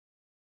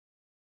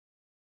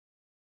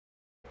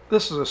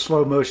This is a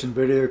slow motion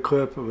video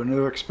clip of a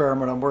new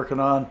experiment I'm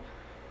working on.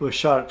 It was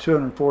shot at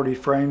 240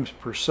 frames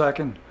per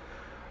second,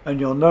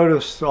 and you'll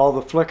notice all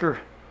the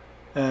flicker,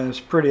 and it's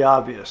pretty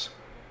obvious.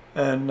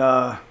 And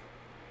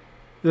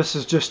this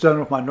is just done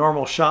with my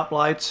normal shop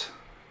lights,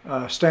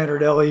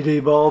 standard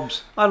LED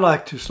bulbs. I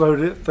like to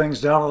slow things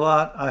down a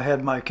lot. I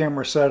had my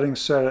camera settings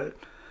set at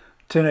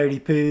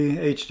 1080p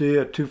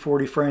HD at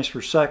 240 frames per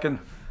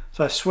second,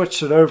 so I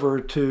switched it over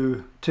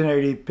to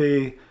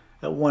 1080p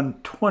at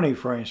 120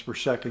 frames per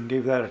second.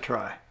 Give that a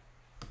try.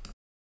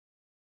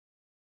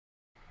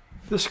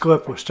 This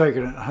clip was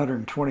taken at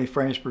 120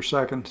 frames per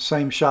second,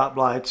 same shot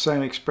lights,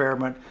 same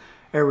experiment,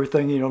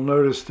 everything. You'll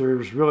notice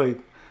there's really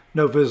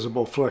no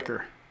visible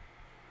flicker.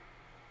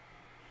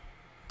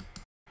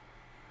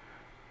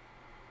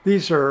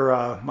 These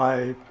are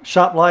my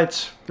shop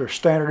lights. They're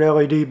standard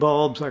LED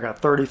bulbs. I got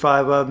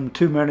 35 of them,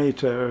 too many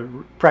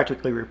to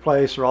practically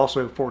replace. They're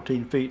also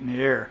 14 feet in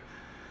the air.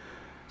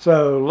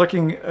 So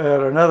looking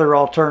at another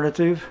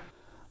alternative,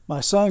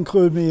 my son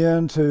clued me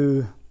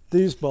into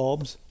these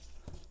bulbs,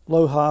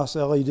 low Haas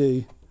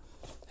LED.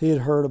 He had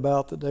heard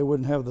about that they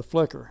wouldn't have the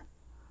flicker.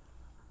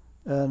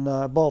 And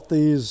I bought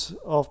these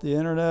off the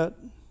internet,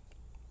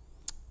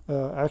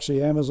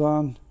 actually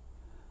Amazon,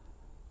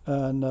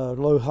 and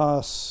low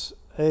Haas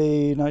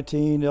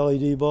A19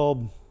 LED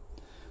bulb.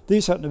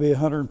 These happen to be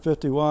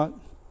 150 watt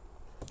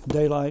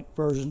daylight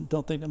version.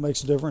 Don't think that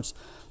makes a difference.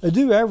 They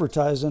do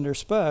advertise in their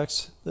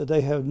specs that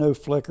they have no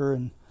flicker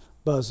and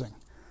buzzing.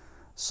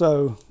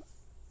 So,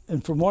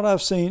 and from what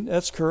I've seen,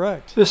 that's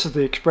correct. This is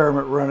the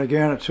experiment run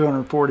again at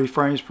 240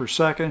 frames per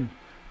second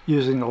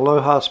using the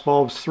low Haas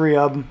bulbs, 3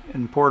 of them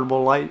in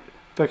portable light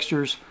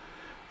fixtures,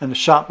 and the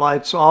shop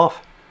lights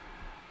off.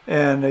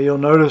 And you'll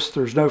notice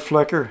there's no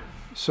flicker.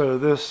 So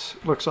this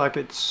looks like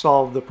it's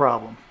solved the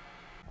problem.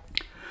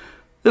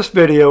 This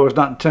video is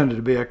not intended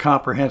to be a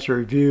comprehensive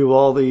review of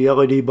all the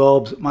LED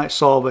bulbs that might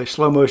solve a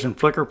slow motion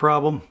flicker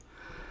problem,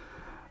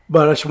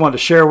 but I just wanted to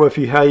share with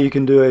you how you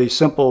can do a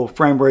simple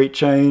frame rate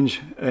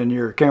change in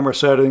your camera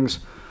settings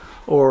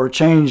or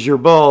change your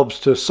bulbs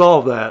to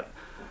solve that.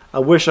 I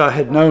wish I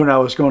had known I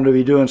was going to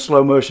be doing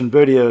slow motion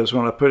videos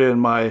when I put in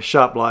my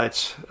shop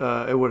lights.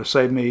 It would have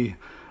saved me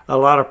a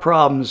lot of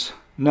problems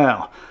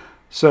now.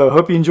 So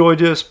hope you enjoyed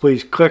this.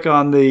 Please click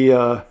on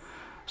the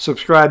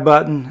subscribe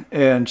button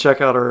and check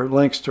out our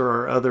links to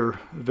our other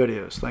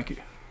videos. Thank you.